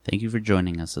Thank you for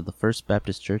joining us at the First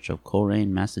Baptist Church of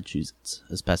Coleraine, Massachusetts,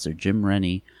 as Pastor Jim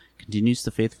Rennie continues to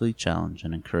faithfully challenge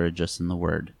and encourage us in the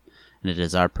Word. And it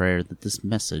is our prayer that this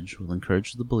message will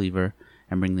encourage the believer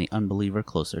and bring the unbeliever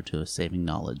closer to a saving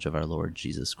knowledge of our Lord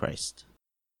Jesus Christ.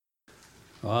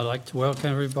 Well, I'd like to welcome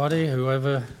everybody,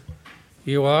 whoever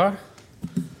you are,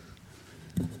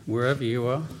 wherever you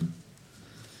are,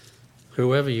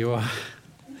 whoever you are,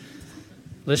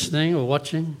 listening or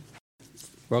watching.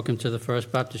 Welcome to the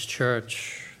First Baptist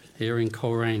Church here in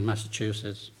Coleraine,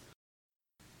 Massachusetts.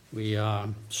 We are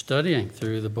studying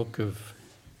through the book of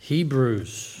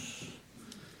Hebrews.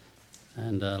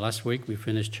 And last week we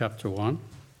finished chapter 1.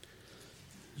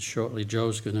 Shortly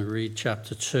Joe's going to read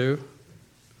chapter 2.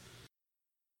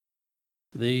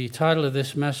 The title of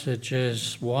this message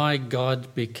is Why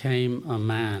God Became a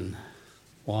Man.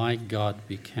 Why God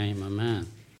Became a Man.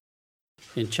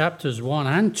 In chapters 1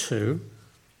 and 2,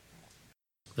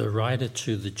 the writer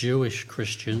to the Jewish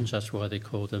Christians, that's why they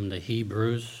call them the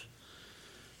Hebrews,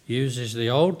 uses the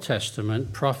Old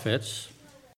Testament prophets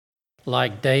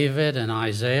like David and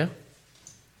Isaiah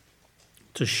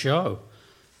to show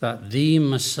that the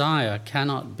Messiah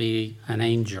cannot be an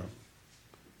angel,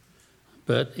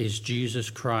 but is Jesus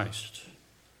Christ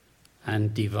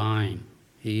and divine.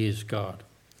 He is God.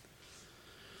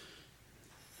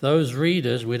 Those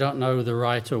readers, we don't know who the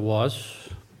writer was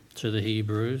to the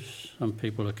Hebrews. Some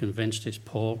people are convinced it's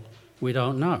Paul. We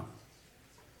don't know.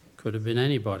 Could have been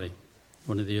anybody,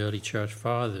 one of the early church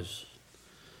fathers.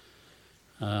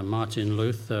 Martin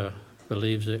Luther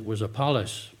believes it was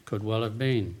Apollos. Could well have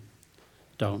been.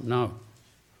 Don't know.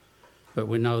 But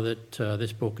we know that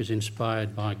this book is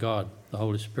inspired by God, the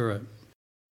Holy Spirit.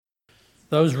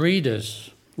 Those readers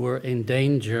were in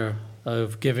danger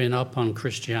of giving up on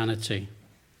Christianity.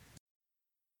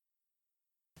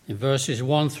 In verses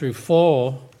 1 through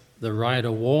 4, the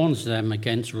writer warns them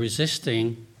against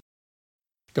resisting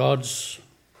God's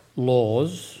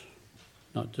laws,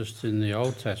 not just in the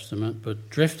Old Testament, but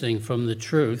drifting from the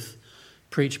truth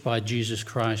preached by Jesus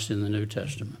Christ in the New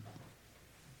Testament.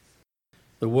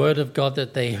 The word of God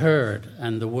that they heard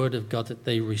and the word of God that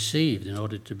they received in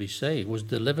order to be saved was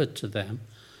delivered to them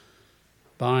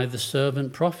by the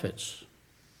servant prophets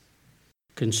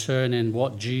concerning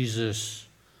what Jesus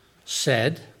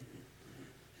said,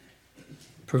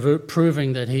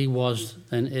 proving that he was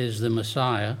and is the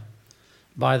Messiah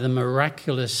by the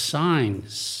miraculous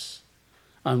signs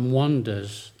and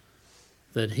wonders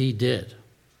that he did.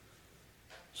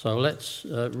 So let's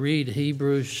read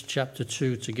Hebrews chapter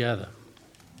 2 together.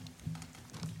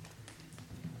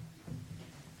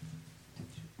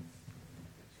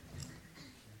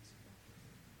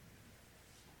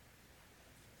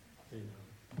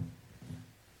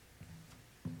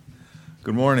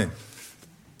 Good morning.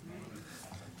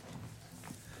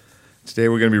 Today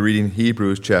we're going to be reading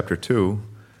Hebrews chapter 2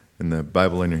 in the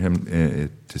Bible in your hymn.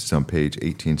 It's on page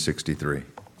 1863.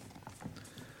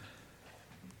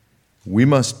 We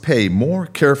must pay more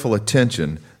careful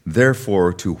attention,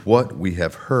 therefore, to what we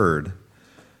have heard,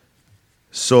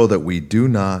 so that we do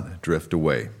not drift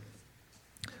away.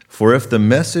 For if the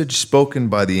message spoken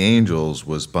by the angels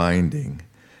was binding,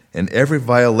 and every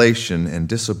violation and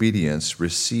disobedience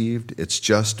received its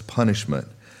just punishment,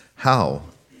 how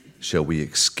shall we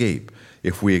escape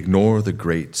if we ignore the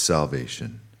great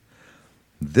salvation?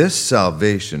 This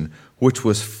salvation, which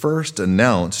was first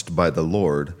announced by the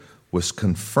Lord, was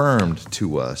confirmed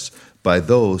to us by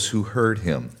those who heard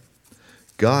him.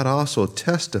 God also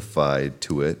testified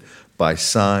to it by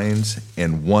signs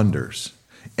and wonders,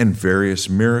 and various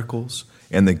miracles,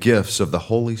 and the gifts of the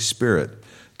Holy Spirit,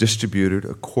 distributed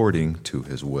according to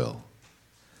his will.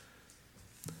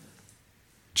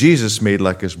 Jesus made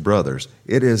like his brothers.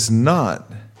 It is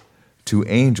not to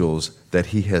angels that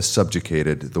he has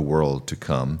subjugated the world to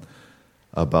come,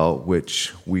 about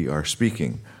which we are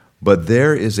speaking. But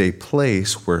there is a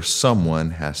place where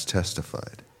someone has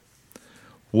testified.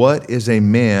 What is a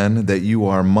man that you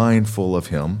are mindful of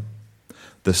him?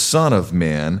 The Son of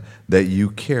Man that you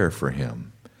care for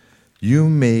him. You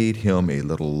made him a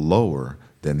little lower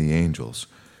than the angels.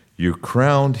 You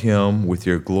crowned him with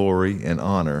your glory and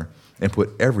honor and put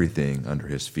everything under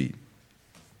his feet.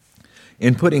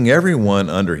 In putting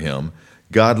everyone under him,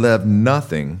 God left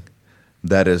nothing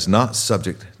that is not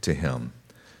subject to him.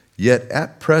 Yet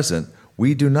at present,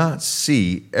 we do not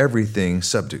see everything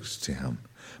subject to him,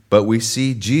 but we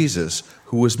see Jesus,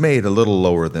 who was made a little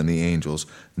lower than the angels,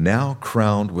 now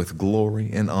crowned with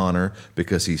glory and honor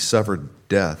because he suffered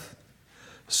death,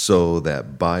 so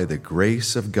that by the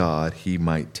grace of God he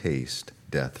might taste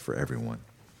death for everyone.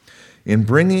 In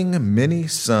bringing many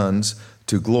sons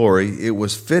to glory, it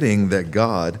was fitting that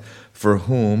God, for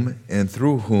whom and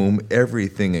through whom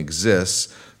everything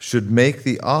exists, should make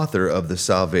the author of the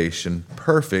salvation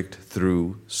perfect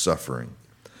through suffering.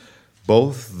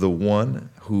 Both the one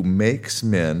who makes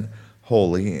men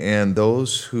holy and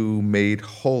those who made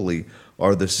holy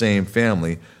are the same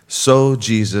family, so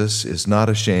Jesus is not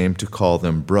ashamed to call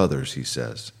them brothers, he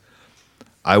says.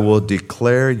 I will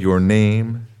declare your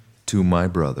name to my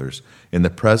brothers. In the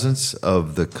presence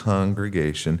of the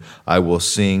congregation, I will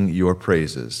sing your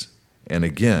praises. And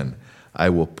again, I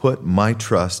will put my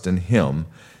trust in him.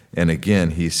 And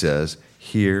again, he says,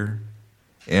 here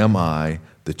am I,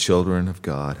 the children of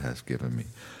God has given me.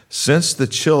 Since the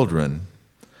children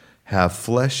have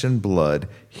flesh and blood,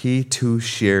 he too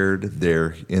shared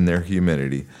in their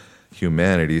humanity,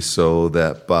 so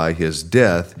that by his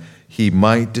death he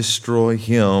might destroy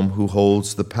him who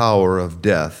holds the power of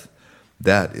death,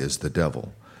 that is the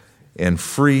devil, and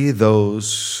free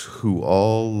those who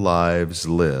all lives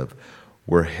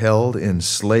were held in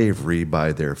slavery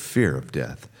by their fear of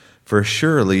death. For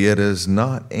surely it is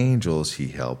not angels he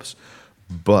helps,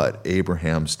 but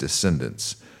Abraham's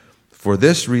descendants. For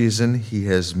this reason he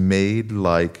has made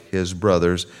like his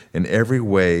brothers in every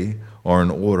way, or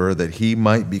in order that he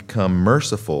might become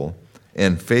merciful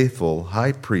and faithful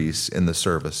high priest in the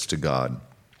service to God,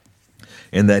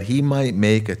 and that he might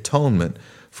make atonement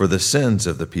for the sins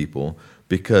of the people,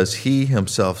 because he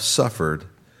himself suffered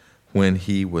when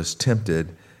he was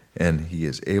tempted, and he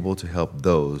is able to help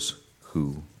those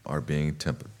who are being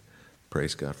tempted.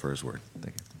 Praise God for his word.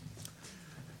 Thank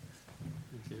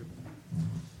you.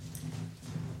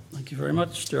 Thank you very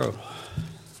much, Joe.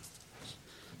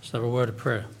 Let's have a word of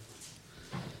prayer.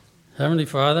 Heavenly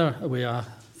Father, we are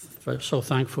so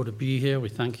thankful to be here. We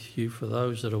thank you for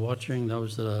those that are watching,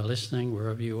 those that are listening,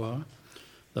 wherever you are,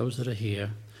 those that are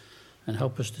here. And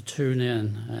help us to tune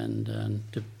in and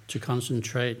to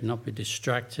concentrate, not be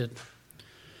distracted.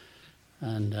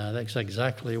 And that's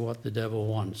exactly what the devil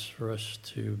wants, for us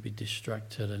to be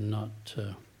distracted and not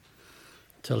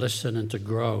to listen and to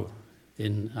grow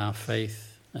in our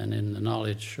faith and in the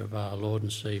knowledge of our Lord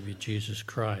and Savior, Jesus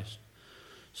Christ.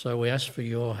 So we ask for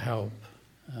your help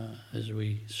as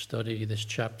we study this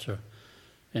chapter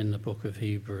in the book of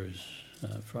Hebrews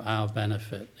for our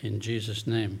benefit. In Jesus'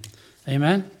 name,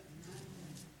 amen.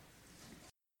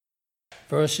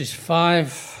 Verses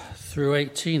 5 through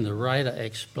 18, the writer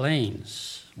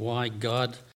explains why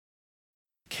God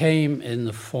came in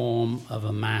the form of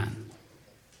a man.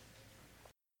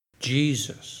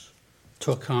 Jesus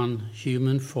took on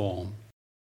human form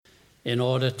in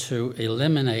order to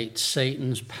eliminate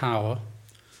Satan's power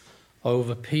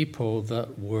over people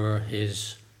that were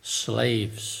his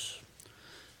slaves.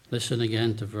 Listen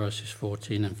again to verses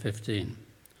 14 and 15.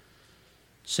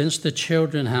 Since the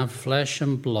children have flesh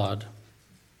and blood,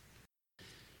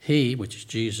 he, which is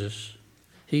Jesus,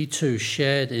 he too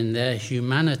shared in their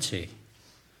humanity,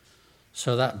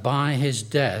 so that by his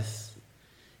death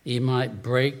he might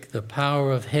break the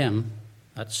power of him,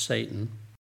 that's Satan,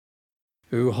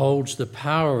 who holds the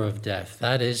power of death,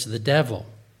 that is the devil,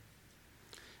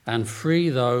 and free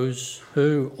those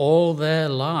who all their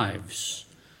lives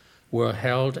were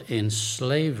held in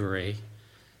slavery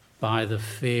by the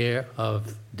fear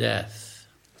of death.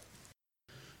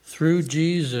 Through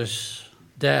Jesus'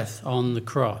 death on the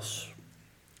cross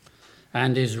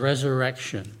and his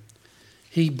resurrection,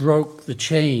 he broke the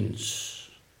chains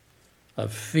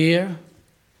of fear,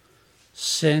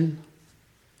 sin,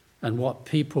 and what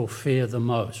people fear the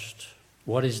most.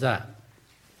 What is that?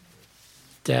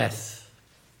 Death.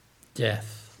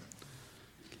 Death.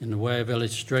 In the way of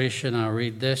illustration, I'll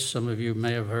read this. Some of you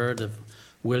may have heard of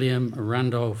William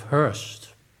Randolph Hearst.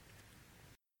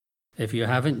 If you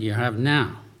haven't, you have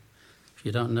now. If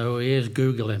you don't know who he is,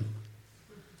 Google him.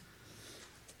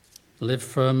 Lived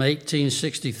from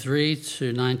 1863 to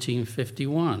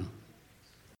 1951.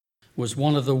 Was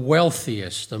one of the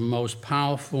wealthiest and most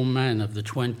powerful men of the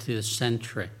 20th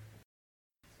century.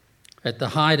 At the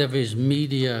height of his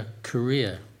media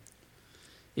career,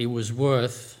 he was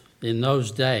worth, in those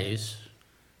days,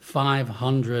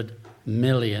 $500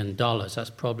 million. That's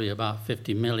probably about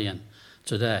 50 million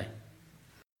today.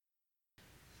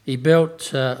 He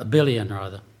built, a billion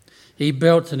rather. He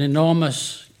built an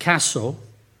enormous castle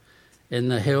in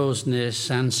the hills near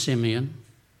San Simeon,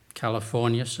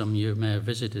 California. Some of you may have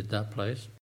visited that place.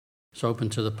 It's open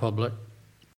to the public.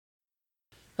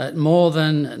 At more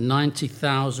than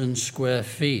 90,000 square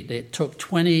feet, it took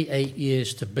 28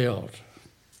 years to build.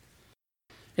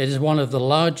 It is one of the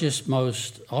largest,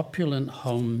 most opulent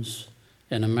homes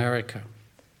in America,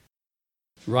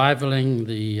 rivaling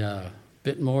the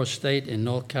Bittmore Estate in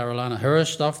North Carolina.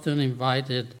 Hearst often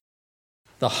invited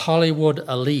the Hollywood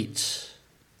elite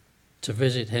to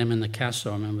visit him in the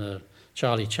castle. I remember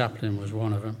Charlie Chaplin was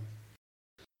one of them.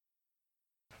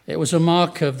 It was a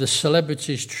mark of the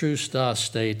celebrity's true star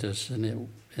status,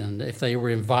 and if they were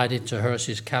invited to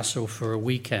Hearst's castle for a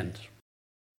weekend.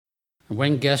 And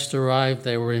when guests arrived,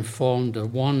 they were informed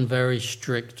of one very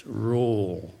strict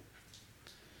rule.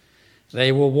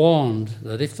 They were warned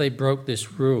that if they broke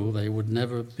this rule, they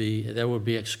would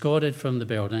be escorted from the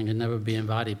building and never be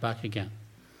invited back again.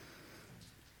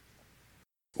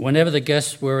 Whenever the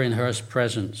guests were in Hearst's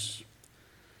presence,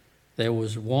 there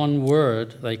was one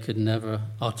word they could never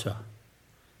utter: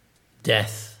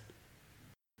 death.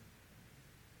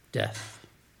 Death.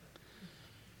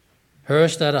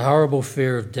 Hearst had a horrible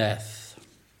fear of death.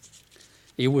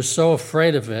 He was so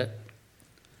afraid of it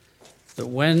that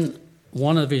when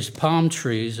one of his palm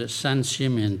trees at San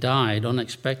Simeon died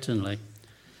unexpectedly,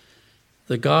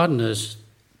 the gardeners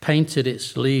painted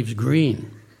its leaves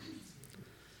green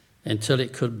until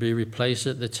it could be replaced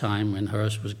at the time when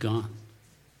Hearst was gone.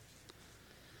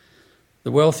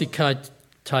 The wealthy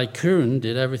tycoon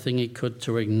did everything he could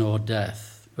to ignore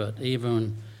death, but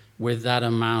even with that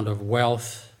amount of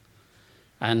wealth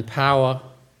and power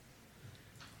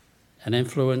and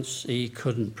influence, he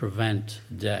couldn't prevent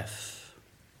death.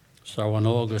 So on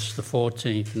August the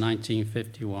 14th,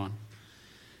 1951,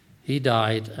 he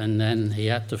died, and then he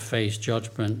had to face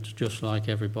judgment just like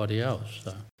everybody else.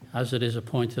 So, as it is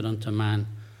appointed unto man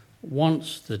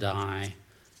once to die,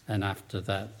 and after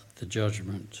that, the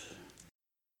judgment.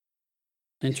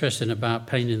 Interesting about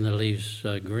painting the leaves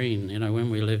green. You know, when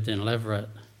we lived in Leverett,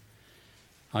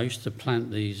 I used to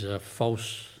plant these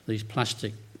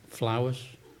plastic flowers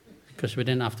because we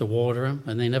didn't have to water them,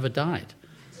 and they never died.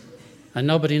 And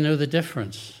nobody knew the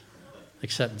difference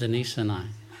except Denise and I.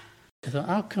 I thought,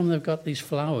 how come they've got these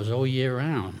flowers all year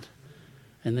round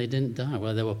and they didn't die?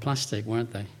 Well, they were plastic,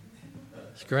 weren't they?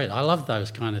 It's great. I love those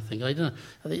kind of things.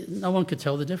 No one could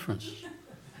tell the difference.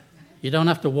 You don't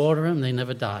have to water them, they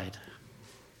never died.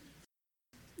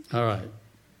 All right.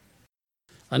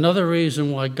 Another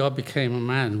reason why God became a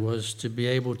man was to be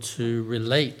able to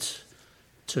relate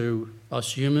to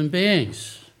us human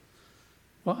beings.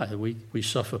 Why? We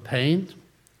suffer pain.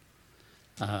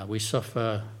 We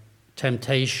suffer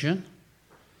temptation.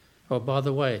 Oh, by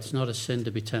the way, it's not a sin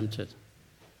to be tempted.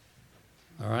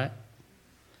 All right?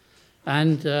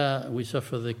 And we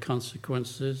suffer the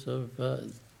consequences of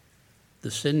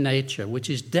the sin nature, which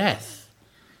is death.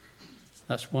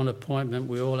 That's one appointment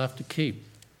we all have to keep,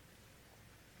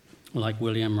 like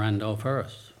William Randolph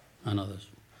Hearst and others.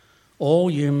 All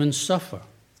humans suffer.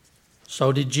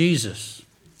 So did Jesus.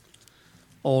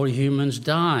 All humans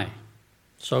die.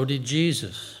 So did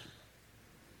Jesus.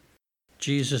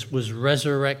 Jesus was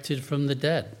resurrected from the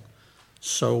dead.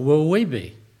 So will we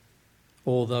be.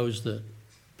 All those that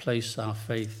place our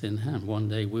faith in him. One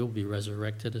day we'll be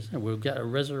resurrected as him. We'll get a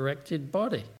resurrected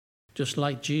body. Just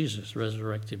like Jesus'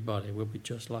 resurrected body. We'll be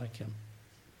just like him.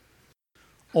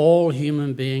 All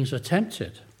human beings are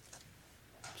tempted.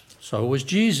 So was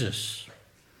Jesus.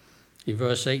 In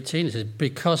verse 18 it says,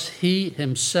 because he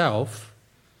himself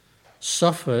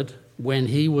suffered when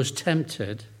he was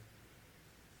tempted,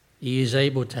 he is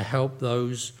able to help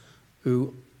those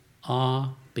who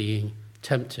are being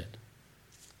tempted.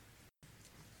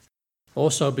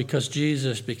 Also, because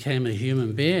Jesus became a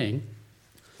human being,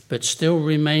 but still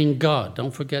remained God.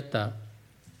 Don't forget that.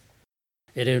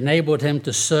 It enabled him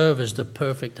to serve as the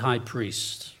perfect high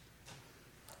priest,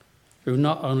 who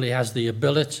not only has the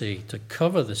ability to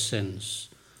cover the sins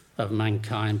of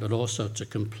mankind, but also to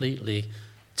completely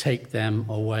take them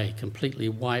away, completely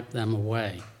wipe them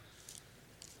away.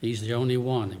 He's the only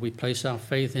one. If we place our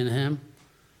faith in him,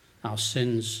 our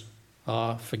sins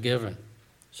are forgiven.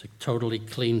 It's a totally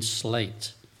clean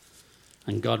slate.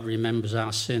 And God remembers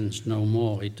our sins no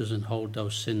more. He doesn't hold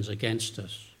those sins against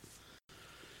us.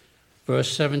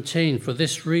 Verse 17, for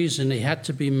this reason he had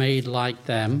to be made like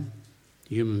them,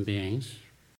 human beings,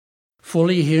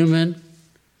 fully human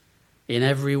in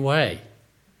every way,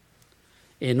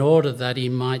 in order that he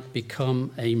might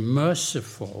become a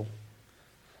merciful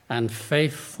and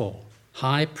faithful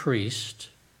high priest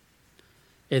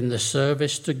in the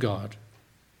service to God,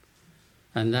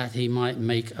 and that he might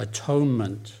make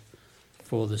atonement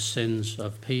for the sins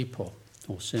of people,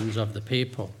 or sins of the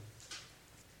people.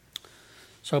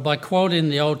 So by quoting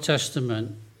the Old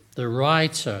Testament, the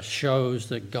writer shows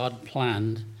that God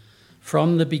planned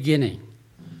from the beginning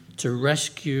to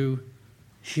rescue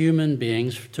human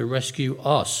beings, to rescue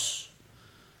us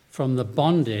from the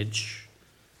bondage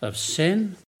of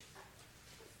sin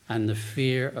and the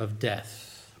fear of death.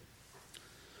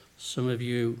 Some of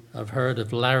you have heard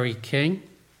of Larry King.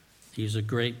 he was a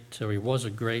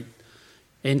great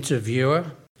interviewer,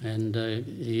 and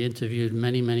he interviewed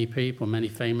many people, many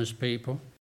famous people.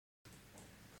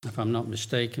 If I'm not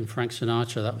mistaken, Frank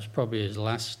Sinatra, that was probably his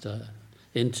last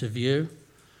interview.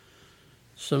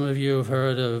 Some of you have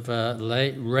heard of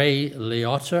Ray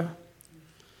Liotta.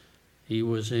 He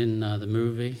was in the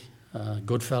movie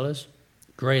Goodfellas,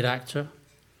 great actor.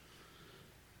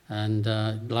 And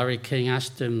Larry King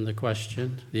asked him the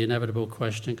question, the inevitable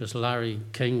question, because Larry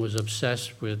King was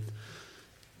obsessed with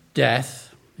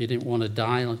death. He didn't want to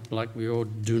die, like we all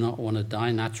do not want to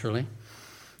die naturally.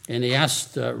 And he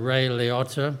asked Ray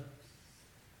Liotta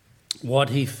what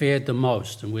he feared the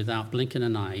most, and without blinking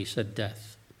an eye, he said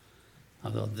death. I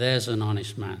thought, there's an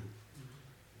honest man.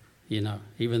 You know,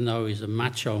 even though he's a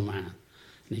macho man,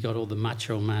 and he got all the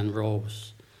macho man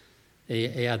roles,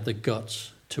 he had the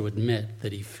guts to admit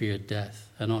that he feared death.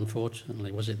 And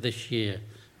unfortunately, was it this year,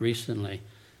 recently,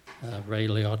 Ray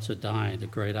Liotta died, a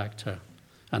great actor.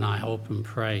 And I hope and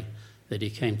pray that he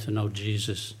came to know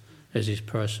Jesus as his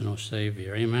personal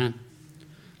Savior. Amen.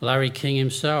 Larry King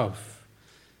himself,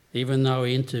 even though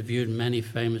he interviewed many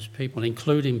famous people,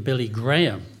 including Billy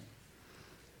Graham,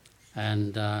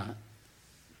 and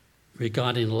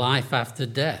regarding life after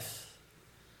death,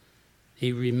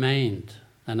 he remained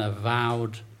an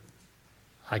avowed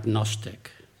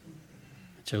agnostic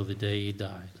until the day he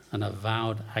died. An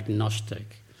avowed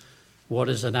agnostic. What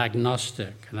is an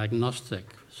agnostic? An agnostic,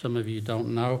 some of you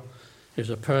don't know, is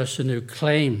a person who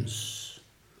claims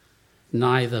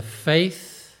neither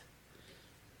faith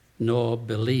nor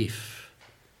belief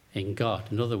in God.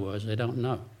 In other words, they don't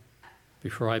know.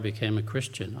 Before I became a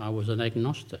Christian, I was an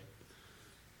agnostic.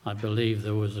 I believed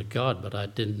there was a God, but I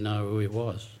didn't know who he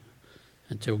was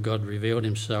until God revealed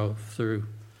himself through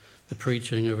the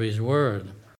preaching of his word.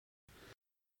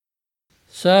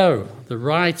 So, the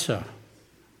writer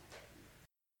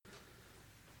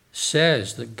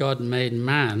says that God made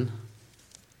man,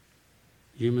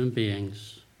 human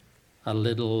beings, a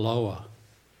little lower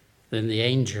than the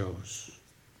angels.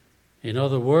 In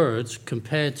other words,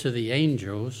 compared to the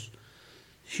angels,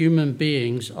 human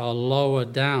beings are lower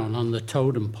down on the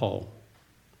totem pole.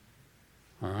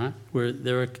 All right?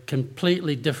 They're a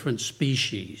completely different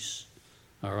species.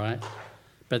 All right?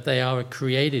 But they are a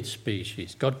created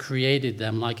species. God created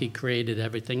them like he created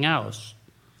everything else.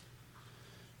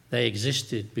 They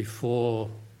existed before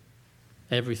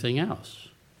everything else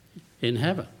in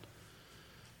heaven.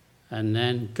 And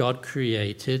then God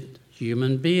created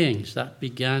human beings. That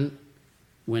began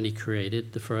when he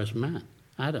created the first man,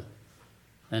 Adam.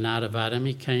 And out of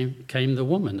Adam came the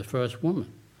woman, the first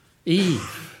woman,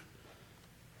 Eve.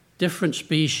 Different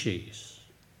species,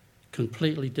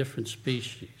 completely different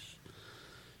species.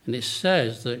 And it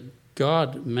says that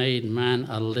God made man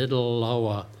a little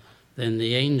lower than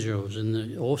the angels,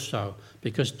 and also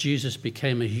because Jesus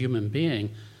became a human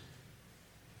being,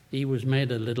 he was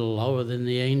made a little lower than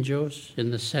the angels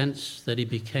in the sense that he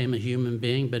became a human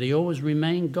being, but he always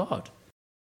remained God.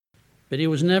 But he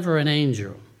was never an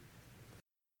angel.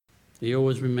 He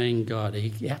always remained God.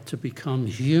 He had to become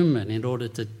human in order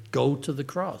to go to the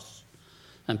cross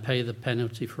and pay the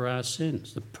penalty for our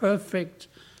sins. The perfect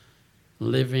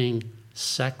living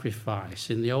sacrifice.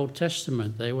 In the Old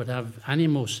Testament, they would have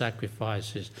animal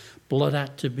sacrifices. Blood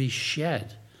had to be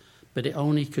shed, but it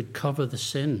only could cover the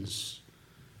sins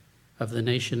of the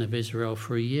nation of Israel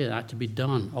for a year. It had to be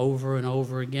done over and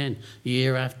over again,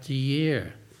 year after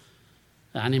year.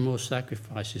 Animal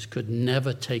sacrifices could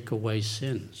never take away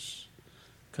sins.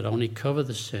 Could only cover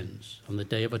the sins. On the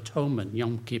Day of Atonement,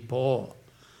 Yom Kippur,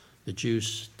 the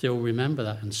Jews still remember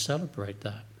that and celebrate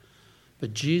that.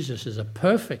 But Jesus is a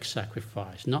perfect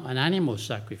sacrifice, not an animal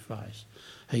sacrifice,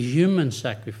 a human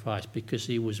sacrifice, because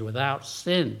he was without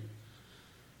sin.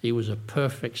 He was a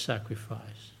perfect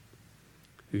sacrifice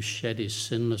who shed his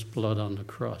sinless blood on the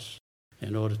cross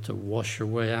in order to wash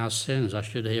away our sins. I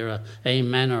should hear a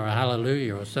amen or a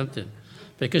hallelujah or something,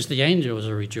 because the angels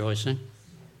are rejoicing.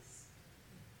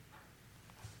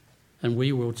 And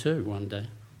we will too one day.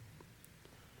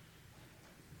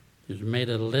 He was made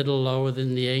a little lower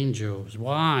than the angels.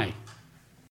 Why?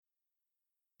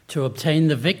 To obtain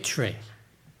the victory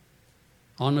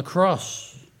on the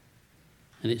cross.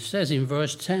 And it says in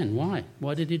verse 10, why?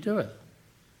 Why did he do it?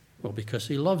 Well, because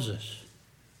he loves us.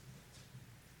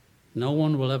 No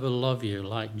one will ever love you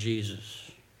like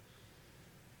Jesus.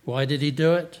 Why did he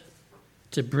do it?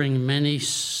 To bring many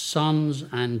sons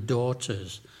and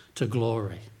daughters to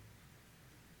glory.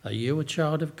 Are you a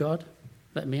child of God?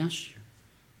 Let me ask you.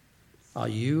 Are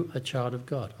you a child of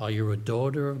God? Are you a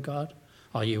daughter of God?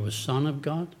 Are you a son of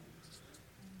God?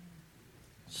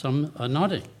 Some are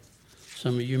nodding.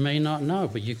 Some of you may not know,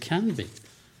 but you can be.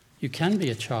 You can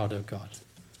be a child of God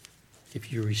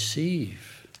if you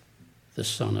receive the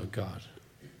Son of God.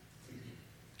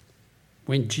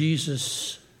 When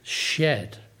Jesus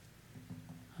shed,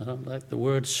 I don't like the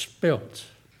word spilt.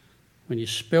 When you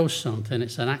spill something,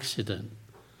 it's an accident.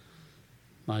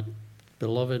 My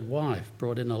beloved wife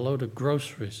brought in a load of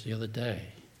groceries the other day.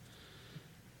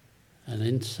 And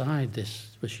inside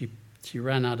this, she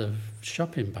ran out of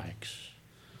shopping bags.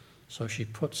 So she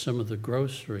put some of the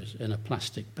groceries in a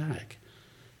plastic bag.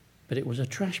 But it was a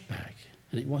trash bag,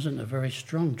 and it wasn't a very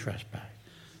strong trash bag.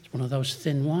 It's one of those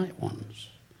thin white ones.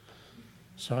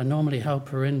 So I normally help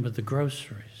her in with the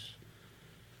groceries.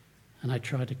 And I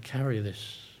try to carry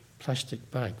this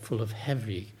plastic bag full of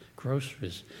heavy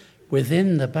groceries.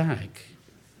 Within the bag,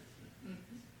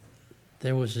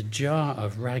 there was a jar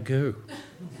of ragu,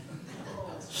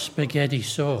 spaghetti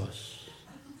sauce.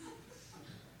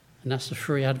 And that's a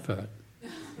free advert. You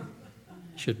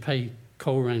should pay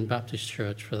Coleraine Baptist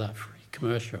Church for that free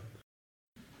commercial.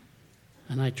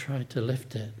 And I tried to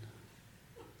lift it,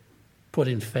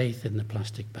 putting faith in the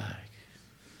plastic bag.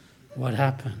 What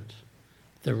happened?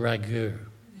 The ragu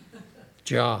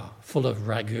jar full of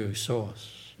ragu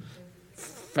sauce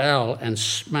fell and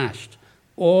smashed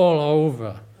all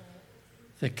over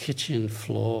the kitchen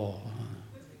floor.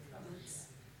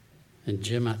 And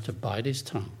Jim had to bite his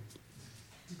tongue.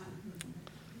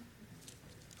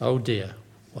 Oh dear,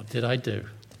 what did I do?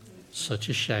 Such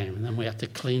a shame. And then we had to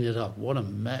clean it up. What a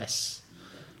mess.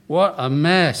 What a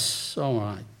mess. Oh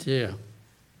my dear.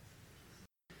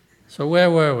 So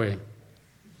where were we?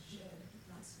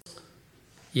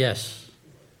 Yes.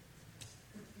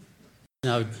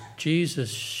 Now, Jesus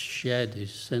shed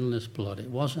his sinless blood. It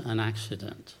wasn't an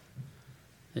accident.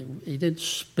 He didn't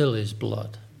spill his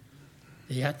blood.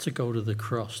 He had to go to the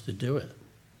cross to do it.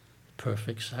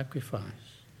 Perfect sacrifice.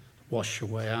 Wash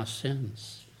away our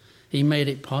sins. He made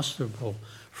it possible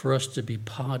for us to be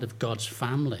part of God's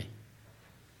family.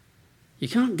 You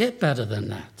can't get better than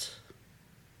that.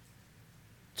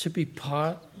 To be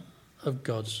part of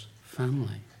God's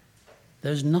family.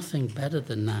 There's nothing better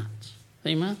than that.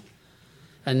 Amen?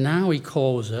 And now he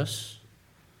calls us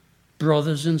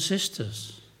brothers and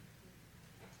sisters.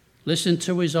 Listen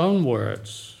to his own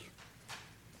words.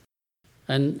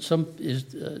 And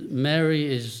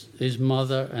Mary is his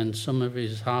mother, and some of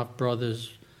his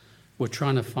half-brothers were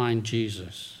trying to find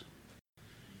Jesus.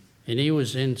 And he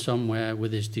was in somewhere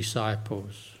with his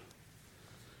disciples.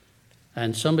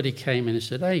 And somebody came in and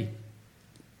said, "Hey,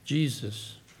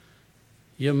 Jesus,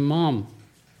 your mom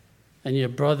and your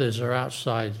brothers are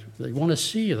outside. They want to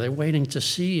see you. They're waiting to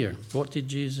see you." What did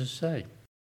Jesus say?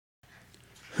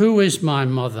 "Who is my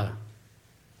mother?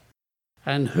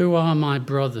 And who are my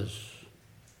brothers?"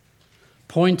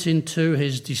 Pointing to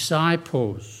his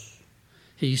disciples,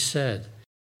 he said,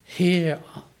 "Here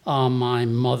are my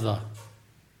mother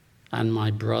and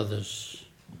my brothers.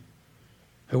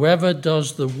 Whoever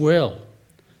does the will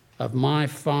of my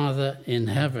Father in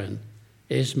heaven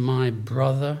is my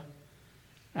brother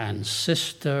and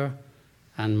sister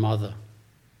and mother."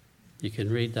 You can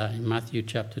read that in Matthew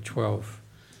chapter 12,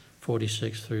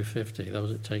 46 through 50,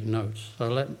 those that take notes.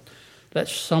 So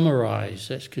let's summarize,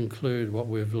 let's conclude what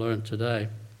we've learned today.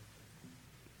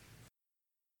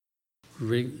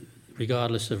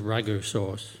 Regardless of ragu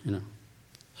sauce,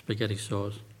 spaghetti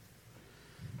sauce.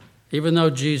 Even though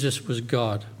Jesus was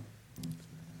God,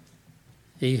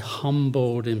 he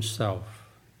humbled himself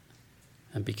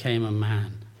and became a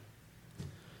man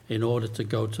in order to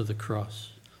go to the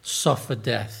cross, suffer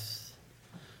death,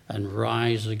 and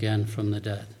rise again from the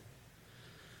dead.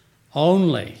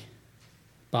 Only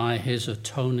by his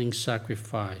atoning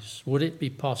sacrifice would it be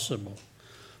possible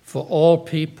for all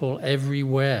people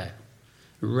everywhere,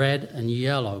 red and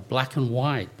yellow, black and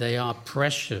white, they are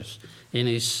precious in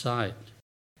his sight.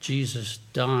 Jesus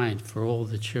died for all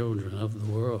the children of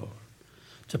the world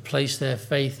to place their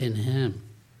faith in him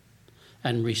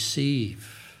and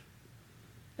receive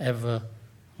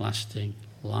everlasting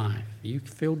life. You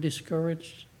feel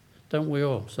discouraged? Don't we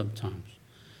all sometimes?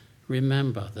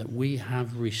 Remember that we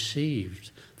have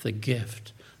received the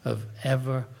gift of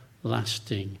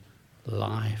everlasting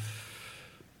life.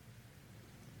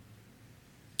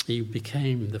 He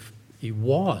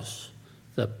was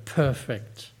the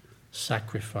perfect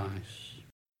sacrifice.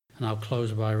 And I'll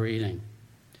close by reading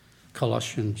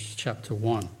Colossians chapter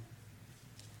 1,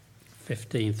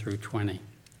 15 through 20.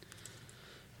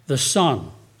 The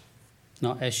Son,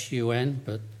 not S-U-N,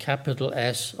 but capital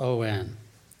S-O-N.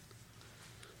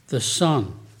 The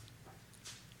Son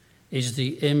is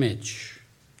the image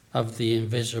of the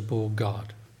invisible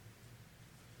God,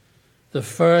 the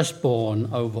firstborn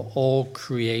over all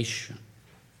creation.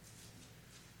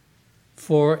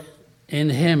 For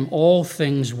in him all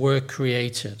things were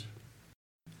created,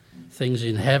 things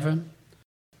in heaven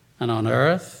and on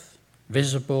earth,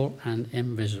 visible and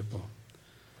invisible,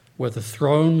 whether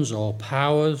thrones or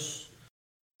powers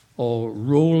or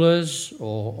rulers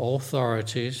or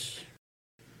authorities.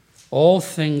 All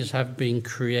things have been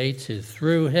created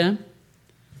through him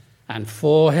and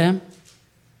for him.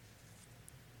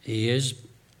 He is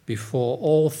before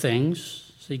all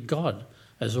things. See, God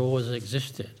has always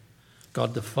existed.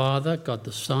 God the Father, God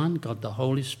the Son, God the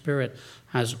Holy Spirit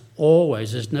has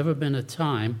always, there's never been a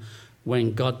time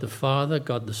when God the Father,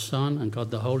 God the Son, and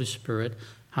God the Holy Spirit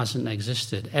hasn't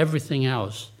existed. Everything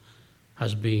else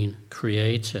has been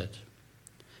created.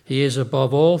 He is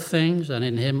above all things, and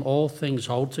in him all things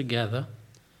hold together.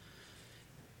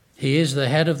 He is the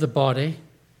head of the body.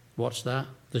 What's that?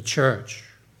 The church,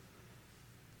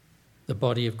 the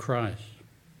body of Christ.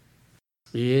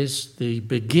 He is the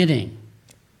beginning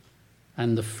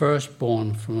and the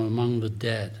firstborn from among the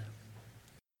dead,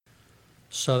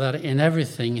 so that in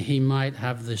everything he might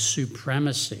have the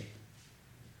supremacy.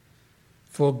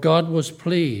 For God was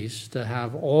pleased to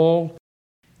have all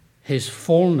his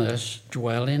fullness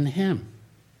dwell in him,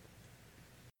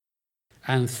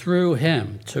 and through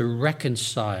him to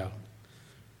reconcile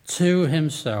to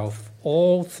himself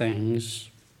all things,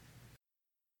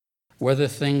 whether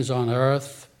things on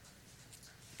earth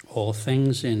or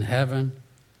things in heaven,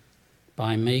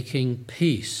 by making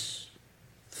peace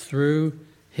through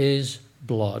his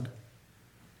blood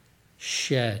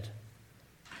shed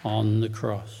on the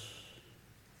cross.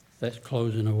 Let's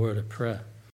close in a word of prayer.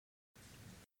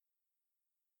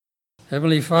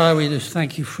 Heavenly Father, we just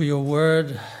thank you for your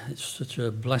word. It's such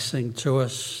a blessing to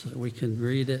us that we can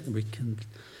read it. We can,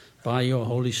 by your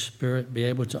Holy Spirit, be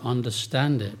able to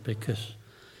understand it, because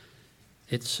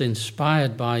it's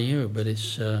inspired by you, but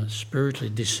it's spiritually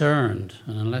discerned.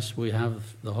 And unless we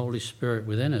have the Holy Spirit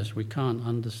within us, we can't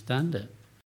understand it.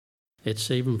 It's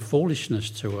even foolishness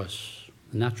to us.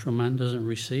 The natural man doesn't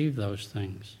receive those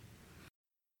things.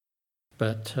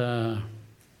 But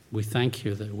we thank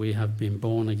you that we have been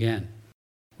born again.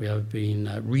 We have been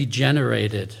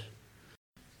regenerated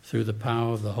through the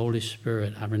power of the Holy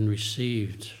Spirit, having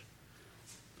received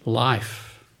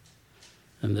life.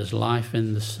 And there's life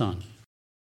in the Son,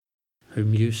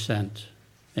 whom you sent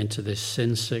into this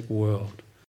sin-sick world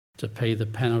to pay the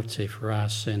penalty for our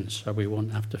sins so we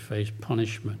won't have to face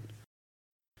punishment.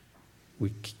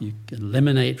 You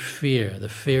eliminate fear, the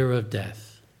fear of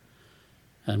death,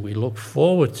 and we look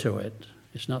forward to it.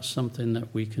 It's not something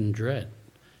that we can dread.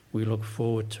 We look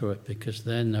forward to it, because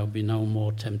then there'll be no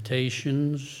more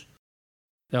temptations,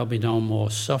 there'll be no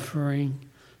more suffering,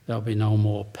 there'll be no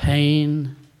more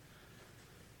pain.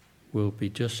 We'll be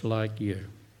just like you,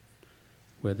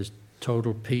 where there's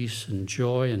total peace and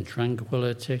joy and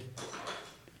tranquility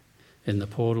in the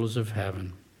portals of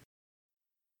heaven.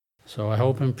 So I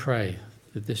hope and pray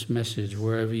that this message,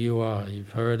 wherever you are,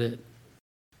 you've heard it,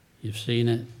 you've seen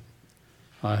it,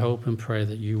 I hope and pray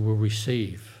that you will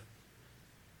receive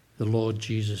the Lord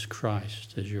Jesus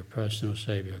Christ as your personal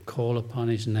Savior. Call upon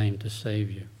his name to save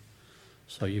you,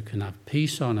 so you can have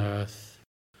peace on earth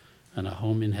and a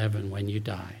home in heaven when you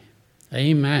die.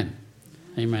 Amen.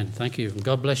 Amen. Thank you.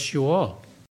 God bless you all.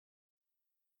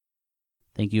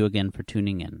 Thank you again for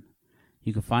tuning in.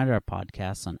 You can find our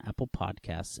podcasts on Apple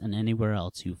Podcasts and anywhere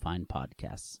else you find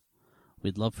podcasts.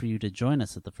 We'd love for you to join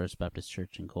us at the First Baptist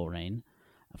Church in Coleraine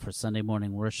for Sunday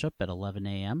morning worship at 11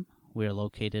 a.m. We are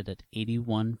located at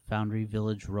 81 Foundry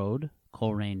Village Road,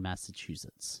 Coleraine,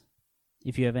 Massachusetts.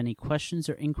 If you have any questions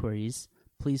or inquiries,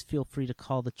 please feel free to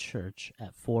call the church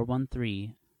at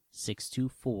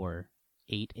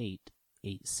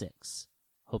 413-624-8886.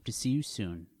 Hope to see you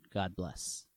soon. God bless.